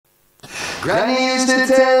Granny used to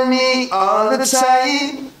tell me all the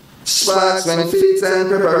time, sparks when faith and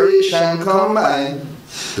preparation combine.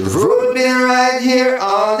 The road been right here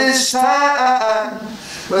all this time,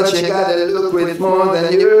 but you gotta look with more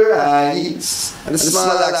than your eyes. And the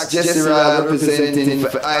small axe Jesse Rod representing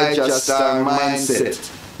for I Just Our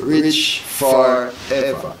Mindset, rich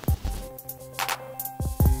forever.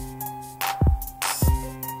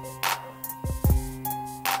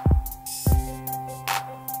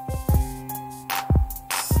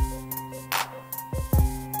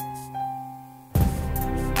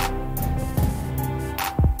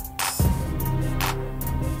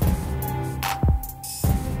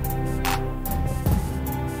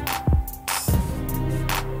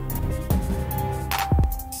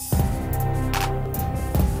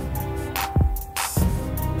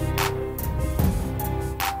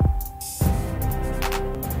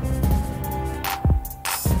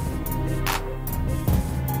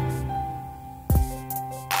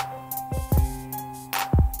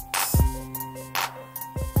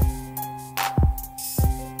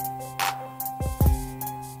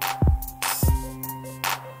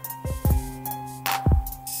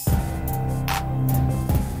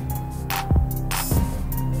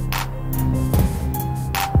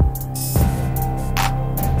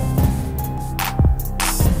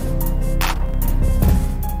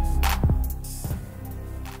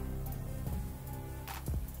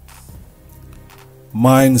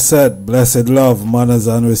 Mindset, blessed love, manners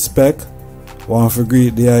and respect. Want to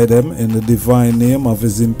greet the item in the divine name of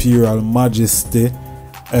His Imperial Majesty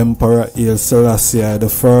Emperor Haile Selassie I,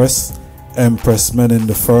 Empress Menen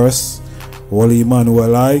I, Holy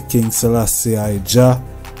Emmanuel I, King Selassie I Jah,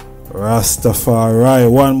 Rastafari.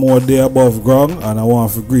 One more day above ground, and I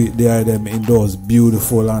want to greet the item in those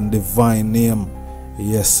beautiful and divine name.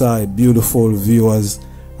 Yes, I, beautiful viewers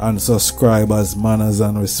and subscribers, manners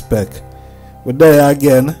and respect. We're there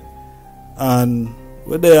again, and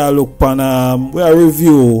we're there look pan we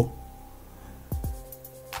review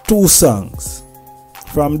 2 songs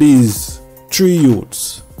from these 3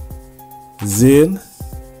 youths. Zane,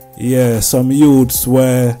 yeah, some youths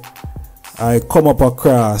where I come up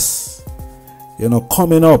across,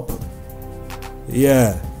 coming up.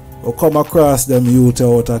 Yeah, we come across them youths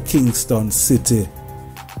out of Kingston City.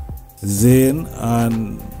 Zane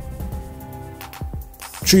and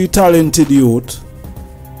 3 talented youth,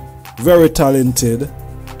 very talented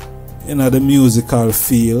in the musical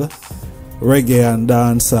field, reggae and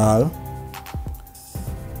dancehall.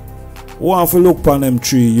 Want to look upon them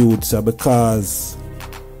 3 youths because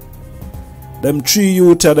them 3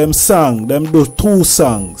 youths them sang, them do 2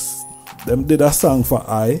 songs. Them did a song for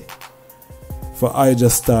I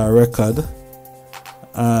Just Star Record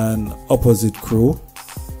and Opposite Crew,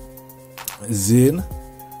 Zane.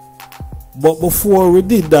 But before we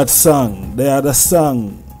did that song, they had a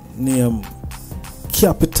song named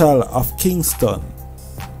Capital of Kingston.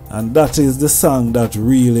 And that is the song that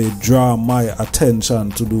really draw my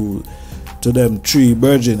attention to them 3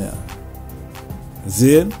 Virginia.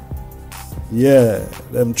 Zane? Yeah,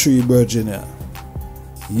 them 3 Virginia.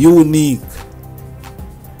 Unique,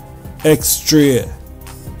 X-Stray,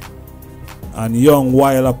 and Young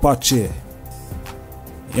Wild Apache.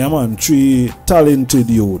 Yeah man, 3 talented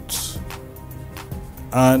youths.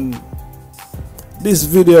 And this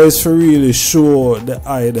video is for really show the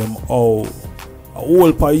item how a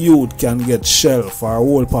whole pa youth can get shelf, or a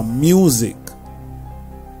whole pa music,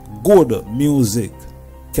 good music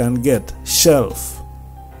can get shelf.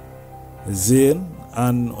 Zane,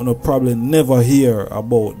 and you probably never hear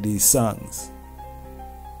about these songs.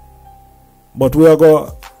 But we are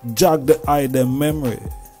going to jog the item memory.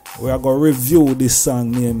 We are going to review this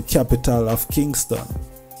song named Capital of Kingston.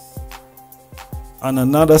 And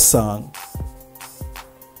another song,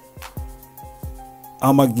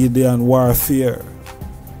 Armageddon Warfare.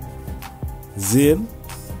 Zane?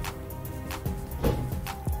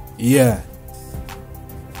 Yeah.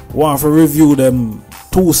 Want to review them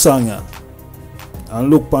 2 songs and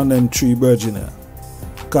look on them 3 Virginia.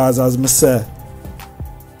 Because as me say,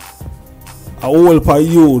 a whole pa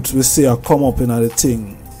youths we see a come up in the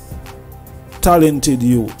thing. Talented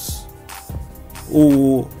youths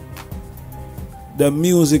who the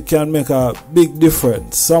music can make a big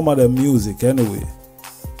difference. Some of the music anyway.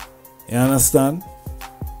 You understand?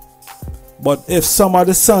 But if some of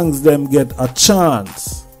the songs them get a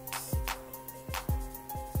chance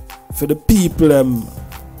for the people them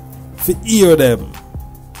to hear them,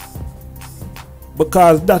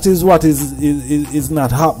 because that is what is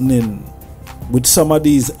not happening with some of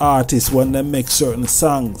these artists when they make certain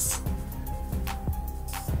songs.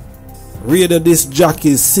 Radio disc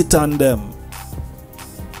jockeys sit on them,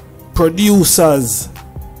 producers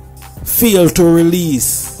fail to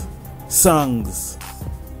release songs.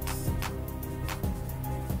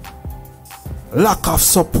 Lack of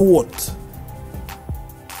support.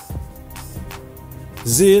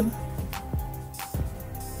 Zin,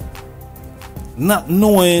 not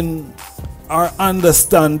knowing or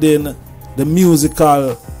understanding the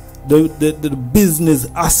musical, the business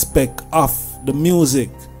aspect of the music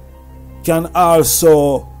can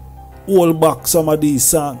also hold back some of these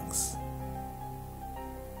songs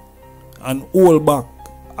and hold back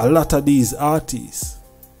a lot of these artists.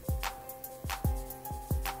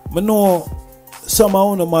 I know some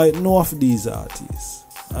of you might know of these artists,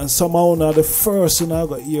 and some of you are the first you got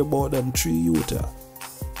to hear about them three youth.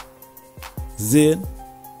 Zane,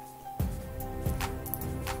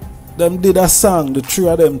 them did a song, the three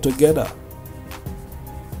of them together,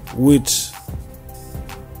 which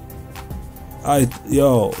may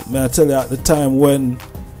I tell you, at the time when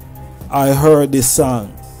I heard this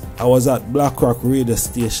song, I was at Black Rock radio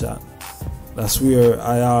station. That's where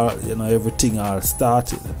everything all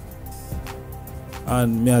started.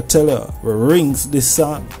 And may I tell you, we rings this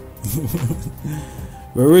song.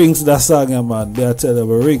 We rings that song, man. May I tell you,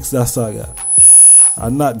 we rings that song.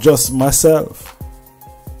 And not just myself.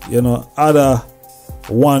 Other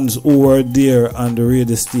ones who were there on the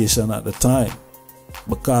radio station at the time,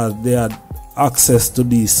 because they had access to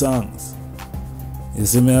these songs. You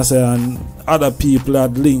see me, I say, and other people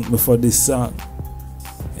had linked me for this song.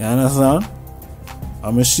 You understand?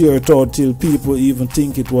 I'm sure it out till people even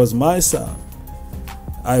think it was my song.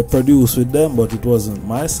 I produced with them, but it wasn't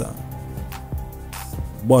my song.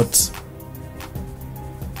 But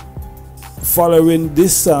following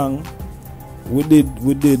this song, we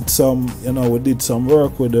did some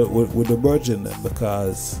work with the Virgin,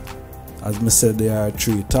 because, as I said, they are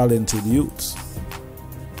three talented youths.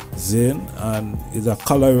 Zin, and it's a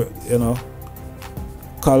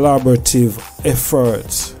collaborative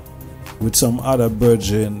effort with some other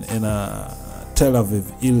Virgin in Tel Aviv,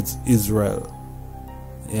 Israel.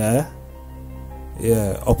 Yeah,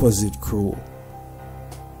 opposite crew.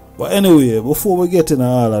 But anyway, before we get into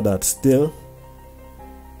all of that, still,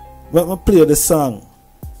 let me play the song.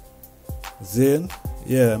 Zin,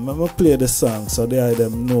 let me play the song so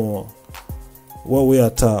them know what we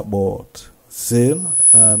are talking about. Zin,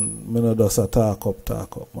 and me not just talk up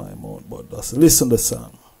my mouth, but just listen to the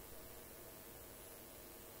song.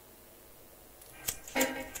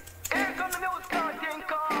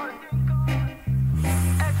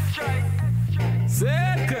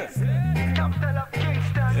 Capital of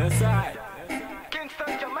Kingston. Yes, I.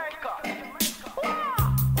 Kingston, Jamaica.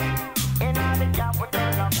 In the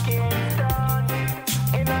capital of Kingston.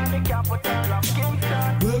 In the capital of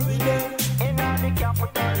Kingston. Where we there? In the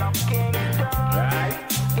capital of Kingston. Right.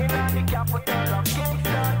 In the capital of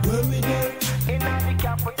Kingston. Where we there? In the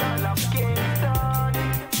capital of Kingston.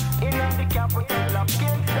 In the capital of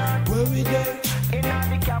Kingston. Where we there? In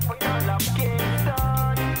the capital of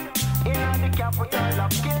Kingston. In the capital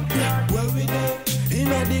of Kingston. Where we there? In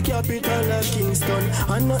the capital of Kingston.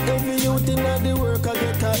 And not every youth in the work I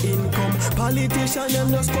get a income. Politicians them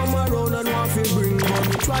just come around and want to bring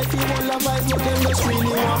money. Try to hold a vibe, but them just really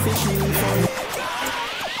want to kill fun.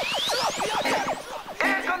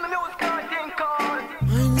 Here come the news thing called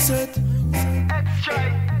Mindset.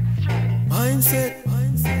 Mindset.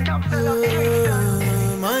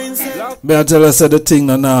 Mindset. May I tell you, say the thing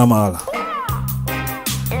not normal.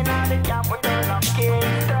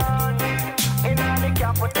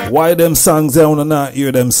 Why them songs I wanna not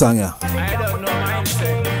hear them song? I don't know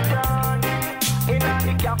mindset.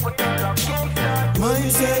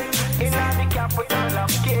 Mindset.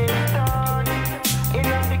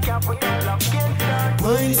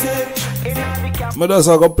 Mindset. Me just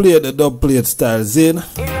go play the dub plate style, Zane.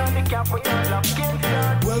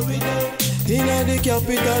 In the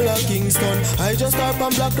capital of Kingston, I just start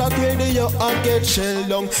on Black Rock Radio and get shell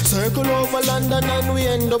down. Circle over London and we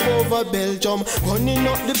end up over Belgium. Running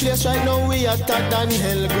up the place right now, we hotter than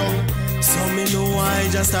hell ground. So me know I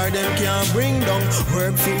just start them can't bring down.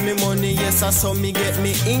 Work for me money, yes I saw me get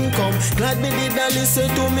me income. Glad me did I listen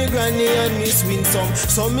to me granny and me win some.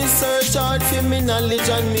 So me search hard for me knowledge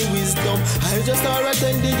and me wisdom. I just start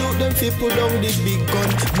attend the youth them fi put down the big gun.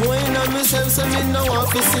 Knowing on myself so me no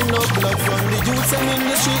want to see no blood run. The youths them in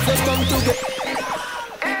the street let's come together.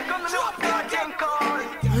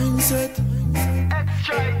 Mindset.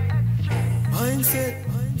 Mindset.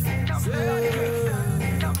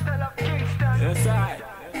 Yes, I.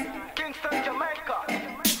 Kingston, Jamaica.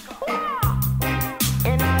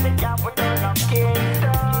 In the capital of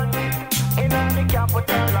Kingston. In the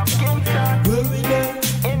capital of Kingston. Where we there?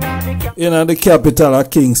 In the capital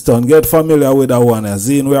of Kingston. Get familiar with that one.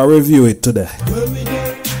 Zine, we'll review it today. In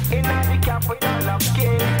the capital of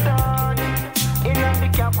Kingston. In the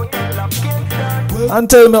capital of Kingston. And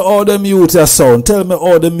tell me how the music sound. Tell me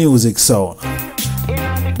how the music sound.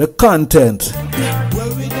 The content.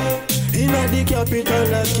 The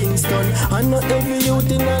capital of Kingston, and not every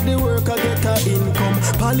youth in the work I get a income.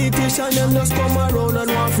 Politicians them just come around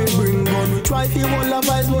and want to bring gun. We try to hold a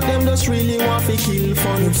vice, but them just really want to kill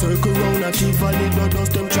fun. Them circle round a thief and the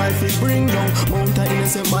dust them try to bring down. Mount a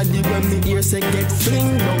innocent body when me ear say get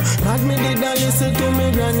fling down. Glad me did a listen to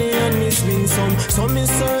me granny and me swing some. So me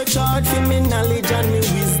search hard for me knowledge and me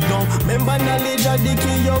wisdom. Remember knowledge are the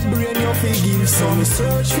key your brain you forgive some. Me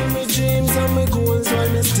search for me dreams and me goals while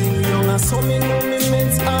me still young. So me know me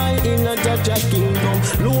men's eye in a Jaja kingdom.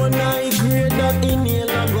 Low and high grade that inhale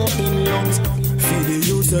and go in lungs. For the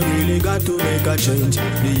youth, I really got to make a change.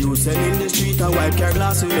 The youth in the street, a wipe your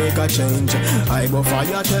glass, we make a change. I go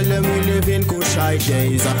fire, tell them we live in Kushite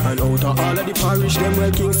days. And out of all of the parish, them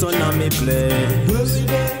well Kingston and me play.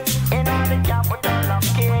 In the capital of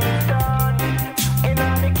Kingston. In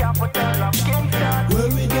the capital of Kingston. Where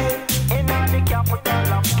we go? In the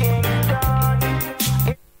capital of Kingston.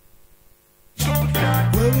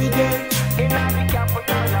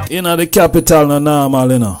 In the capital, no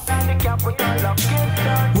normal, you know.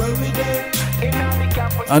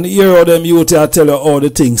 And here how them youth I tell you how the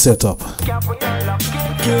thing set up.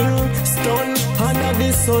 Kingston, under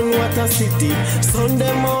the sun, what a city.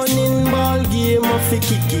 Sunday morning ball game of a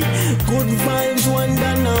kiki. Good vibes, one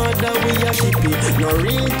another we a kippy. No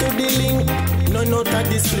real to the link, no not a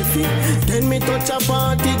this flippy. Then me touch a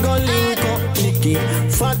party, go link up Nicky.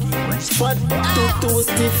 Fat, too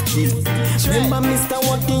stiff. Remember Mr.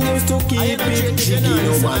 What he used to keep it jiggy.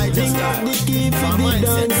 No one thing up the key for the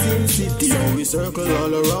dancing city. So we circle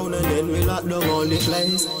all around and then we lock down all the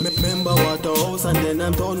place. Remember Waterhouse and then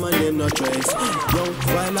I'm told my name no trace. Young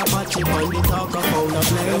while Apache on the talk I found a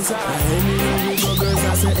place. Anyway we go girls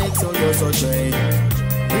I say X on your so trade.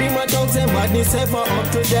 Prima thugs them body safer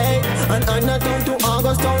up to date. And Anna town to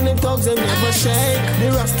August town them thugs them never shake.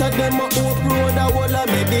 The rest of them a hope road a whole a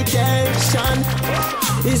medication.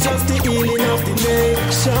 It's just the healing of the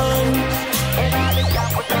nation.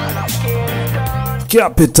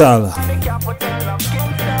 Capital.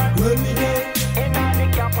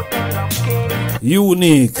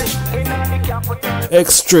 Unique.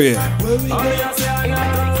 Extra.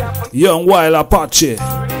 Young Wild Apache.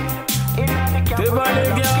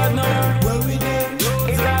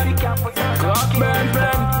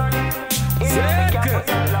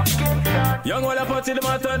 Young Wild Apache the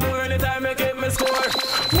matter do anytime I keep me score.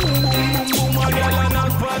 Boom boom boom boom a girl a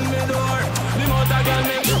knock on me door. The motor girl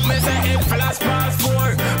me say it flash past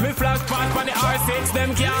 4. Me flash past on the R6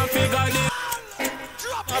 them can't figure this.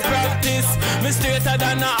 I practice me straighter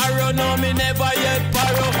than a arrow. No me never yet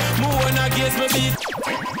borrow. Me wanna guess me beat.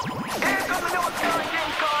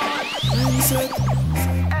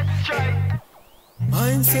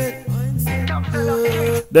 Mindset.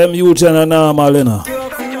 Them youth are normal, you know.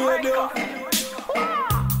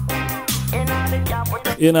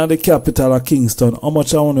 In the capital of Kingston, how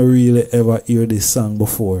much I want to really ever hear this song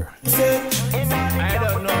before? I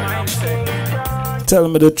don't know. Tell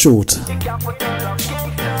me the truth.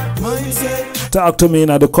 Talk to me in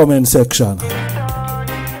the comment section.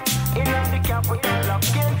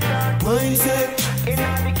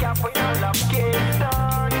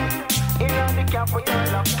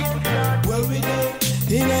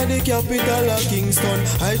 In the capital of Kingston,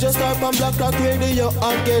 I just start on Black Rock Radio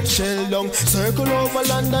and get shell down. Circle over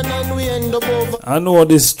London and we end up over. I know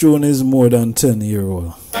this tune is more than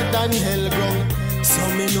 10-year-old. Than hell ground. So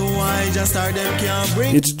me know I just start them can't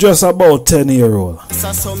bring. It's just about 10-year-old.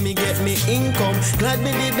 So me get me income. Glad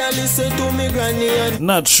me did I listen to me granny and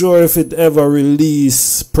Not sure if it ever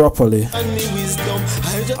released properly me wisdom.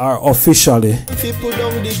 I just or officially. if you put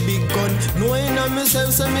down the big gun. Knowing on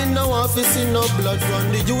myself so me no want to see no blood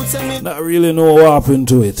run. The youth say me Not really know what happened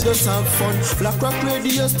to it. just have fun. Black Rock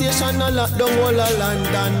Radio station a lock down all of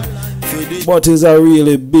London. But it's a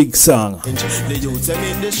really big song. The youth them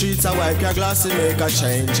in the streets a wipe your glass and make a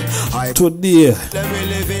change. I Today, them we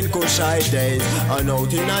live in Kushite days. And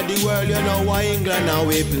out in the world you know why England now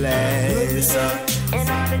we place. I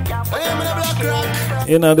am in a Black Rock.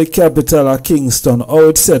 in the capital of Kingston, how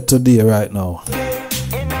it's set today right now.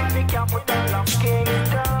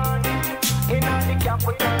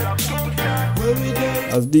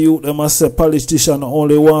 As the youth them must say politician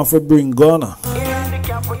only want to bring gun.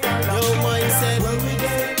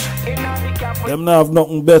 Them not have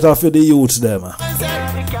nothing better for the youth them.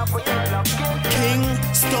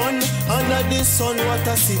 Kingston under the the sun, what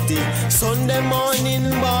a city. Sunday morning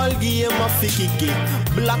ball game of kiki.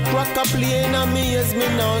 Black rock a playing and me as me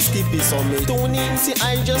now skippy. So me tune in, see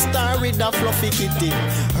I just start with a fluffy kitty.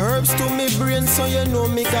 Herbs to me brain so you know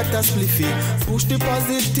me got a spliffy. Push the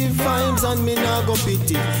positive vibes and me now go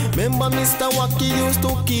pity. Remember Mr. Wacky used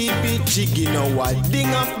to keep it jiggy. Now I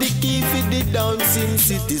ding off the key for the dancing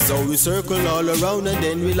city. So we circle all around and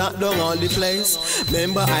then we lock down all the place.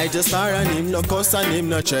 Remember I just start and him no cuss and him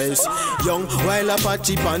no chase. Young while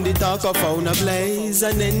Apache on the talk of found a blaze.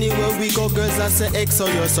 And anywhere we go girls I say X so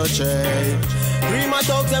you're so change. Rima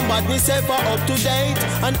talks and bad me say for up to date.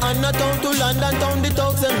 And Anna town to London town the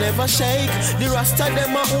talks them never shake. The Rasta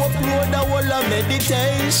them a upload the whole of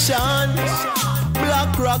meditation.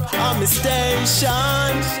 Black rock on me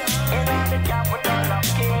station. In the capital of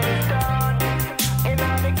Kingston. In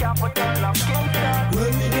the capital of Kingston.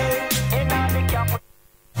 Where we go? In the capital of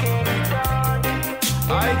Kingston.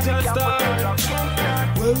 I just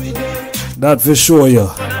start. Where we go? That for sure, you.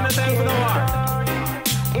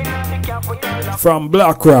 From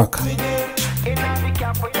Black Rock.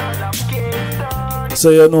 So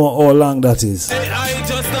you know how long that is. Hey, I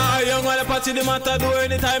just start young while I patch the matador.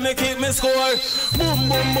 Anytime I keep me score. Boom,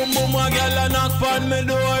 boom, boom, boom, a girl a knock on me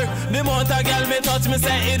door. The amount a girl me touch me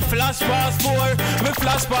say it flash past 4. Me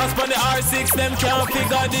flash past on the R6, them can't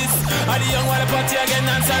figure this. And the young while I patch again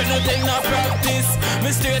and start nothing no practice. Me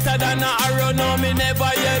straighter than a arrow, no me never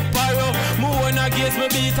yet borrow. Me own a gaze me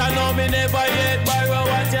beat and no me never yet borrow.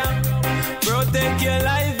 Watch ya. Protect your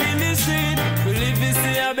life in the street. We live to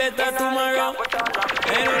see a better tomorrow.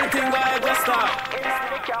 Ain't anything I just stop.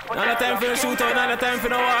 Not a time for a shootout, not a time for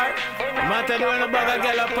no war. Matter doing the bag of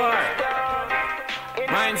girl apart.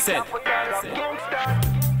 Mindset.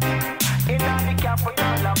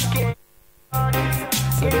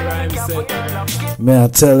 So the rhyme said. May I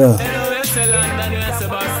tell you?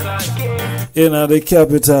 In the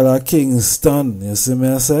capital of Kingston, you see me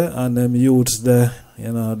I say, and them youths there,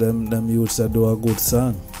 you know, them youths that do a good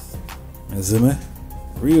song. You see me?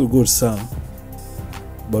 Real good song.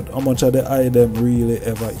 But how much of the eye them really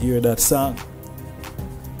ever hear that song?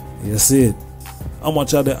 You see it? How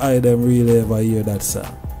much of the eye them really ever hear that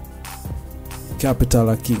song? Capital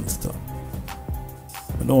of Kingston.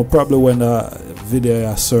 You know, probably when the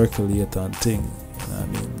video circulate and thing, you know what I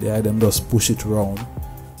mean? The eye them just push it round.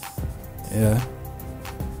 Yeah.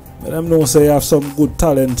 But them know say you have some good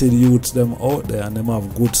talented youths them out there and them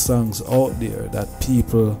have good songs out there that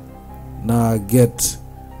people now get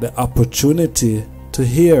the opportunity to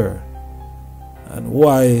hear. And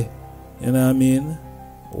why, you know what I mean?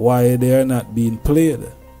 Why they are not being played.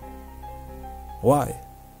 Why?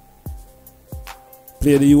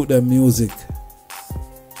 Play the youth them music.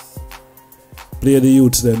 Play the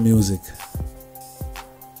youths them music.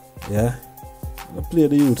 Yeah? Play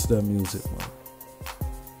the youths them music, man.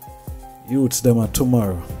 Youths them are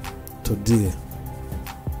tomorrow, today.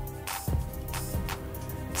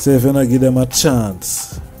 So if you not give them a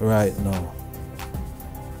chance right now,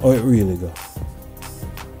 how it really go?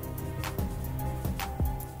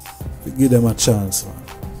 If you give them a chance, man.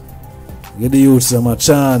 Give the youths them a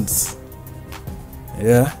chance.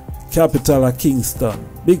 Yeah? Capital of Kingston.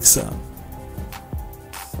 Big song.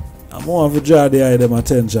 I'm more of a draw the eye them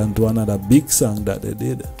attention to another big song that they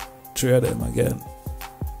did. Three of them again.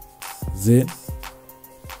 See?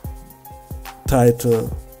 Title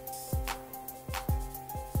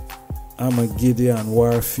Armageddon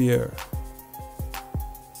Warfare.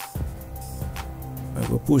 I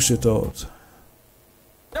go push it out.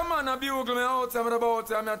 Yeah, man, I bugle me out. I'm about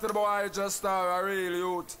to tell the boy I just start a real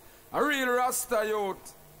youth. A real Rasta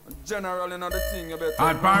youth. General, another thing you better.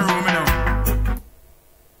 Hard pan room, you know.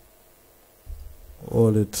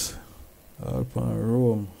 All it. All pan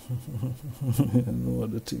room. You know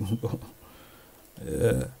what the thing go.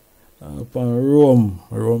 Yeah. All pan room.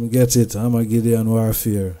 Room get it. Armageddon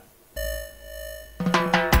Warfare.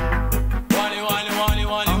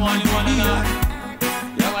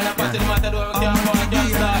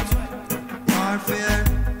 Warfare,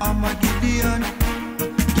 Armageddon,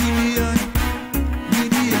 Gideon.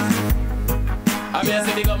 I'm here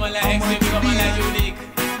to become a like extreme, become a like unique.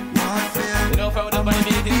 Warfare. You know, if I would have been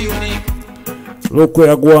it unique. Look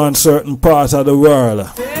where I go on certain parts of the world.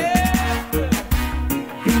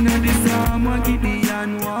 You know this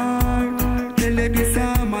Armageddon war. Tell you this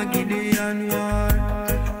Armageddon war.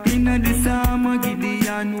 You know this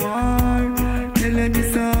Armageddon war. Tell you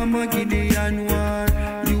this Armageddon war.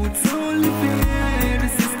 Youths only fear, the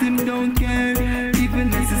system don't care.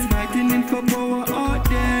 Even as is fighting in for power out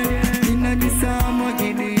there. You know this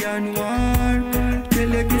Armageddon war. Tell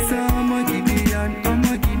you this Armageddon war.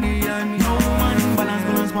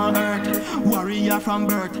 Balance my earth. from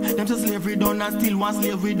birth. Them to slavery done and still want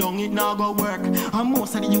slavery done, it now go work. And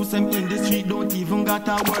most of the youth them in the street don't even got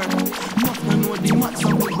to work. Must not know the maths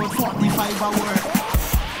so good, but 45 a work.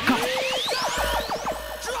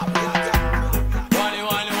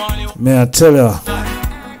 May I tell ya?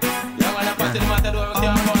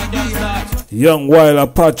 Young Wild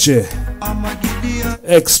Apache,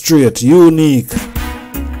 X-Straight, Unique.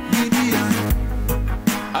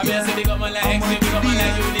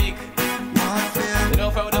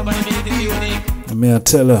 May I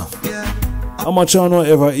tell her, how much I don't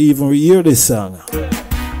ever even hear this song?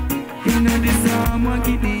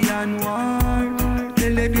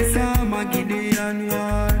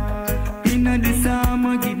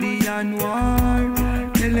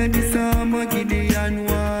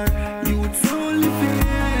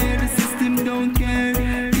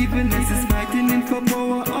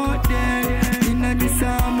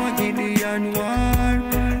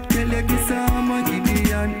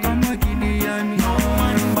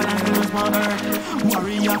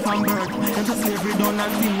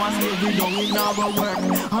 Slavery done, it now go work.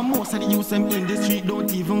 And most of the youth them in the street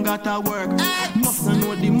don't even got to work. Must not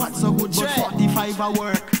know the maths so good, but 45 a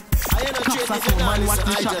work. Cops a come and watch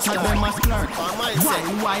the shots of them a splurt.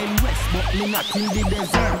 Wild west, but me not in the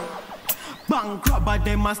desert. Bank robber,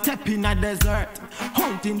 them a step in a desert.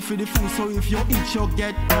 Hunting for the food, so if you eat, you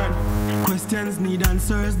get hurt. Questions need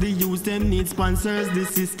answers, the youth them need sponsors. The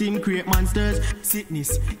system create monsters,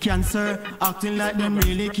 sickness, cancer. Acting like them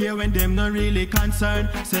really care when them not really concerned.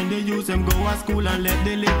 Send the youth them go to school and let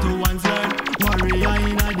the little ones learn. Warrior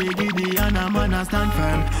in a diggity and a man a stand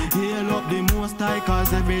firm. Hail up the most high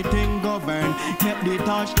cause everything govern. Kept the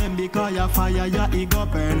touch them because you fire your ego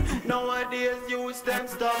burn. Nowadays youth them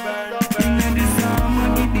stubborn. Inna the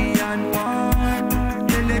summer Gideon war.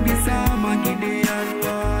 Tell the summer Gideon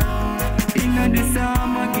war. Inna the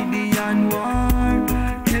summer Gideon war.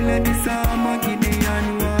 Tell the summer Gideon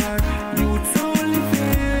war. Youth's only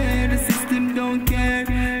fair, the system don't care.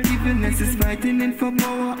 Evilness is fighting in for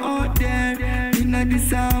power out there. Inna the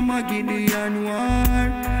summer Gideon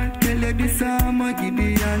war. Tell the summer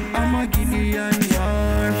Gideon, I'm a Gideon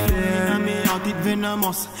warfare. Out it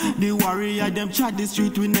venomous. The warrior them chat the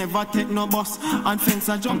street, we never take no bus. And fence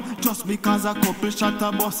a jump just because a couple shot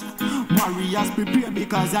a bus. Warriors prepare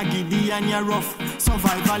because a Gideon you're rough.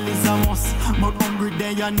 Survival is a must, but hungry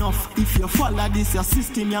they enough. If you follow this your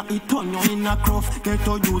system, you it turn you in a cruff. Get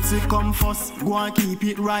to youth it come first, go and keep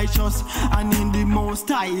it righteous. And in the most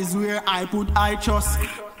high is where I put I trust.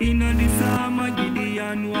 Inna the summer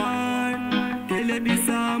Gideon war. Tell you the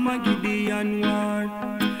summer Gideon war.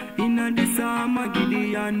 Inna the summer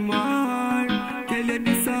Gideon war. Tell you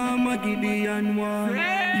the summer Gideon war.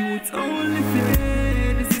 Youths only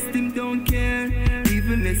fair, the system don't care.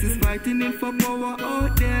 Evilness is fighting in for power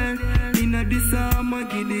out there. Inna the summer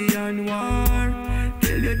Gideon war.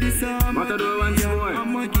 Tell you the summer Gideon,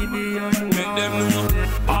 I'm a Gideon war. Make them know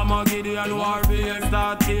I'm a Gideon warfare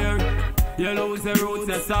start here. You lose the roots,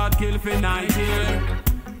 you start kill for 9 years.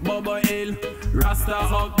 Bubba Hill, Rasta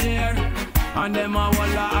up there. And them a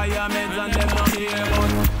walla higher meds and them a here.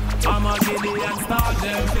 But I'm a Gideon start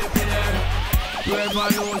them prepare.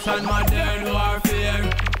 Revolution, modern warfare.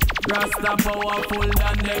 Rasta powerful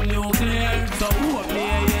than them nuclear. So hope me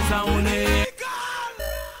is only.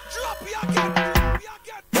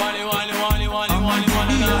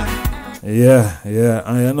 Yeah,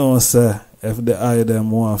 and you know, sir, if the eye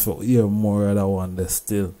them want to hear more of that one, they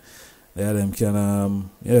still, yeah, them can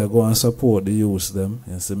go and support the youth them.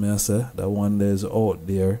 You see me, I say that one that is out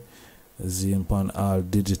there, is on all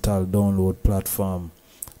digital download platform,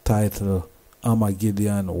 title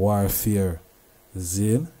Armageddon Warfare.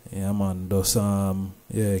 Zine, yeah man, those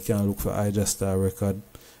you can look for Star Record,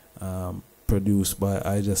 produced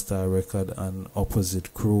by Star Record and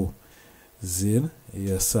Opposite Crew. Zine,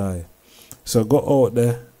 yes I. So go out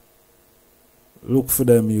there, look for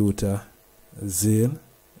them youth, Zine,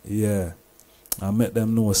 yeah, and make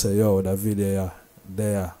them know say yo that video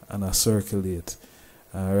there and I circulate.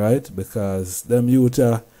 Alright, because them youth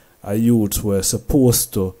are youths were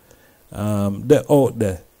supposed to they out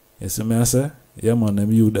there. You see me I say? Yeah man,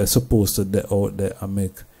 them youth are supposed to they out there and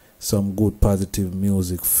make some good positive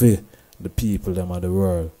music for the people them of the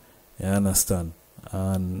world. You understand?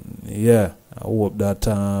 And yeah, I hope that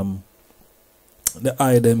the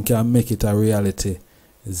eye them can make it a reality.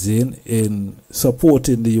 Zin in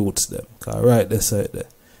supporting the youths them. Cause right they say there.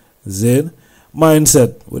 Zin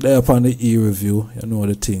mindset with there upon the E-review, you know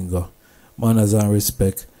the thing go. Manners and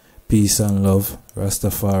respect, peace and love,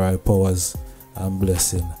 Rastafari powers and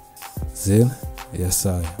blessing. Zin, yes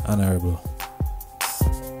I, honorable.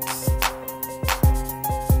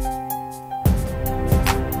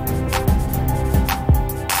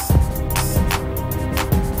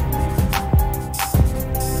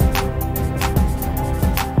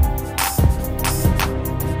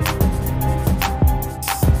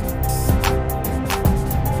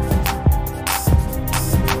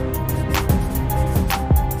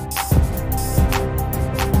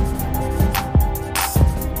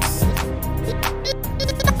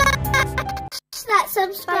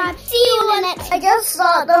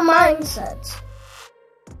 start the mindset.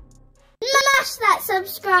 Smash that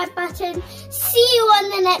subscribe button. See you on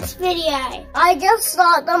the next video. I just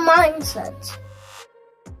start the mindset.